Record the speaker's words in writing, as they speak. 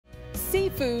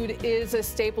Seafood is a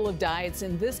staple of diets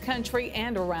in this country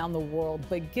and around the world,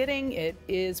 but getting it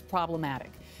is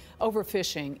problematic.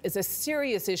 Overfishing is a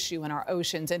serious issue in our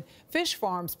oceans, and fish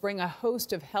farms bring a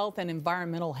host of health and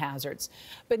environmental hazards.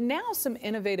 But now some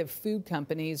innovative food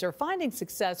companies are finding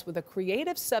success with a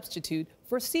creative substitute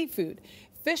for seafood: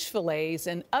 fish fillets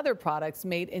and other products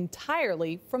made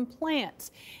entirely from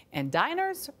plants. And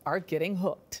diners are getting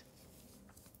hooked.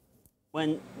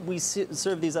 When we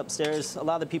serve these upstairs, a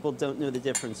lot of people don't know the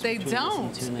difference between this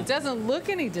and tuna. It doesn't look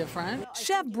any different.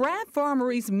 Chef Brad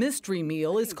Farmery's mystery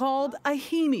meal is called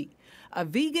ahimi, a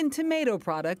vegan tomato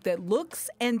product that looks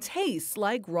and tastes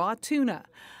like raw tuna.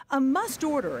 A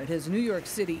must-order at his New York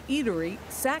City eatery,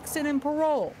 Saxon and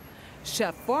Parole.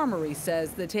 Chef Farmery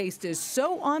says the taste is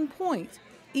so on point,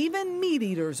 even meat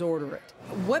eaters order it.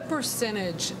 What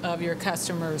percentage of your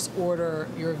customers order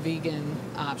your vegan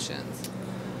options?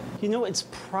 You know, it's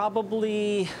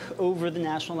probably over the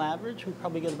national average. We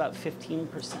probably get about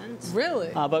 15%.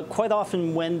 Really? But quite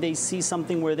often when they see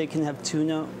something where they can have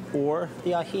tuna or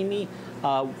the ahimi,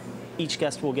 each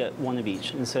guest will get one of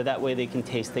each. And so that way they can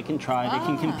taste, they can try, they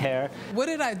can compare. What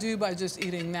did I do by just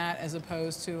eating that as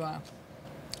opposed to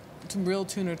real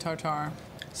tuna tartare?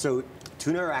 So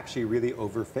tuna are actually really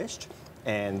overfished,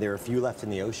 and there are a few left in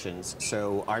the oceans.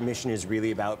 So our mission is really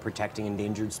about protecting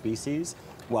endangered species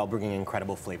while bringing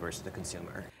incredible flavors to the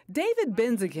consumer. David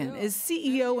Benziken is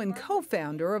CEO and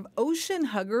co-founder of Ocean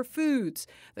Hugger Foods,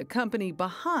 the company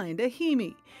behind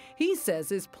ahimi. He says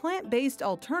his plant-based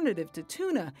alternative to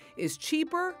tuna is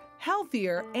cheaper,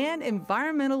 healthier, and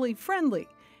environmentally friendly,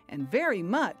 and very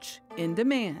much in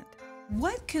demand.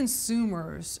 What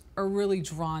consumers are really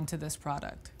drawn to this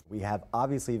product? We have,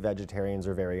 obviously, vegetarians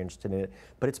are very interested in it,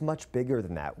 but it's much bigger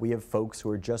than that. We have folks who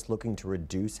are just looking to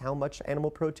reduce how much animal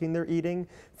protein they're eating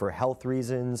for health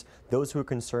reasons, those who are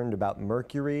concerned about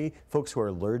mercury, folks who are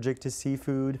allergic to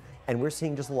seafood, and we're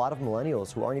seeing just a lot of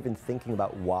millennials who aren't even thinking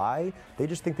about why. They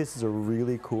just think this is a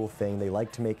really cool thing. They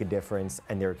like to make a difference,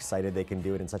 and they're excited they can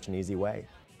do it in such an easy way.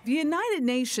 The United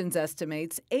Nations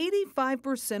estimates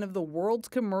 85% of the world's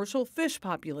commercial fish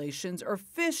populations are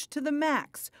fished to the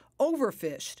max,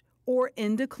 overfished, or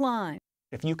in decline.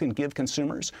 If you can give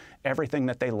consumers everything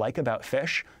that they like about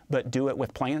fish, but do it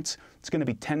with plants, it's going to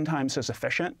be 10 times as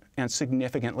efficient and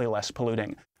significantly less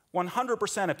polluting.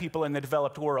 100% of people in the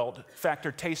developed world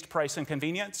factor taste, price, and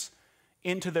convenience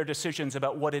into their decisions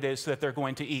about what it is that they're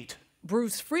going to eat.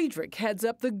 Bruce Friedrich heads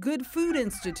up the Good Food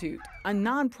Institute, a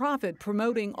nonprofit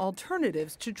promoting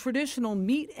alternatives to traditional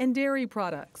meat and dairy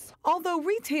products. Although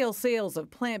retail sales of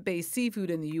plant-based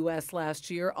seafood in the U.S. last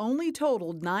year only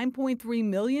totaled $9.3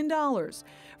 million,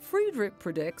 Friedrich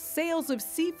predicts sales of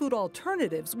seafood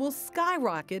alternatives will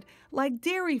skyrocket like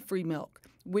dairy-free milk,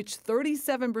 which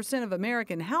 37% of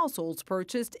American households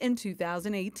purchased in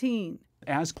 2018.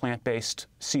 As plant-based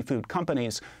seafood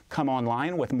companies come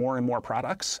online with more and more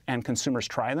products and consumers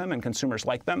try them and consumers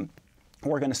like them,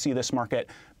 we're going to see this market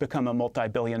become a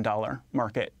multi-billion-dollar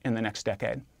market in the next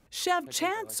decade. Chef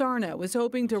Chad Sarno is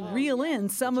hoping to reel in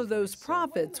some of those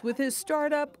profits with his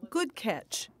startup, Good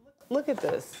Catch. Look at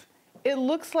this. It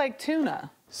looks like tuna.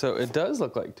 So it does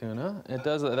look like tuna. It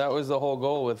does. That was the whole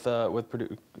goal with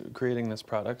creating this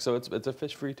product. So it's a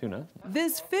fish-free tuna.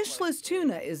 This fishless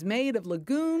tuna is made of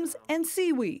legumes and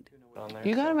seaweed.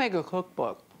 You got to make a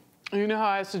cookbook. You know how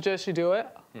I suggest you do it?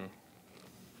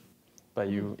 By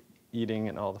you eating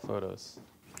and all the photos.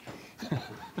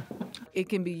 It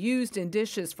can be used in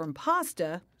dishes from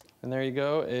pasta. And there you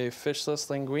go, a fishless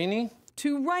linguine.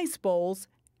 To rice bowls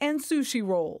and sushi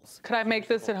rolls. Could I make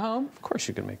this at home? Of course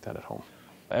you can make that at home.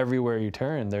 Everywhere you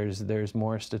turn, there's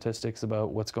more statistics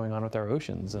about what's going on with our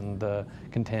oceans and the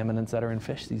contaminants that are in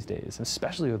fish these days,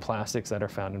 especially with plastics that are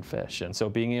found in fish. And so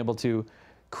being able to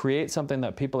create something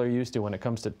that people are used to when it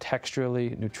comes to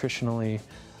texturally, nutritionally,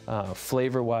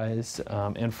 flavor-wise,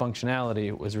 and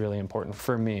functionality was really important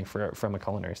for me from a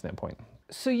culinary standpoint.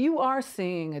 So you are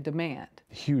seeing a demand?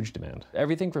 Huge demand.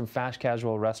 Everything from fast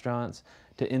casual restaurants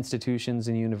to institutions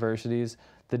and universities,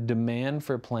 the demand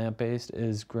for plant-based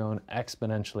has grown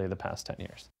exponentially the past 10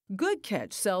 years. Good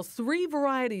Catch sells 3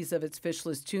 varieties of its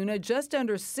fishless tuna just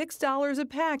under $6 a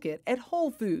packet at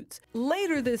Whole Foods.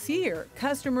 Later this year,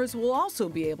 customers will also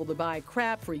be able to buy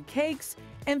crab-free cakes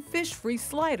and fish-free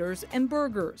sliders and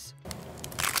burgers.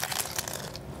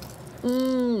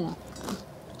 Mmm.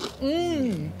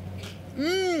 Mmm.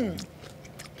 Mmm.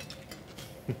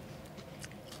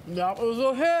 That was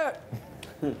a hit.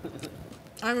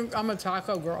 I'm a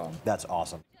taco girl. That's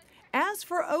awesome. As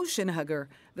for Ocean Hugger,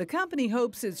 the company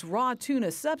hopes its raw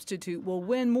tuna substitute will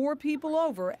win more people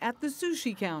over at the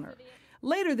sushi counter.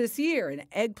 Later this year, an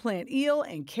eggplant eel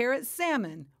and carrot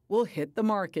salmon will hit the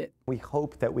market. We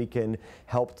hope that we can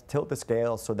help tilt the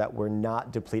scale so that we're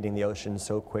not depleting the ocean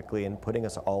so quickly and putting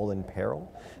us all in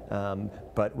peril.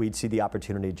 But we'd see the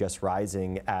opportunity just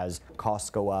rising as costs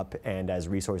go up and as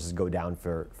resources go down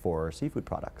for seafood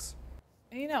products.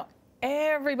 You know,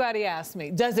 everybody asks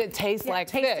me, does it taste like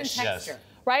fish? And texture.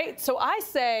 Right? So I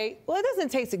say, well, it doesn't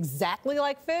taste exactly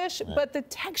like fish, but the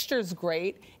texture's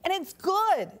great and it's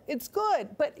good. It's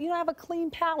good. But you don't have a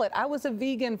clean palate. I was a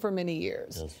vegan for many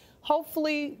years. Yes.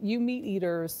 Hopefully, you meat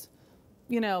eaters,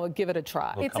 you know, give it a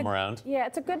try. We'll come around. Yeah,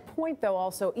 it's a good point, though,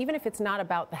 also. Even if it's not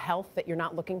about the health, that you're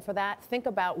not looking for that, think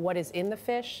about what is in the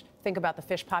fish. Think about the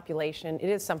fish population. It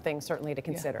is something certainly to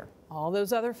consider. All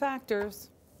those other factors.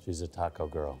 She's a taco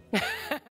girl.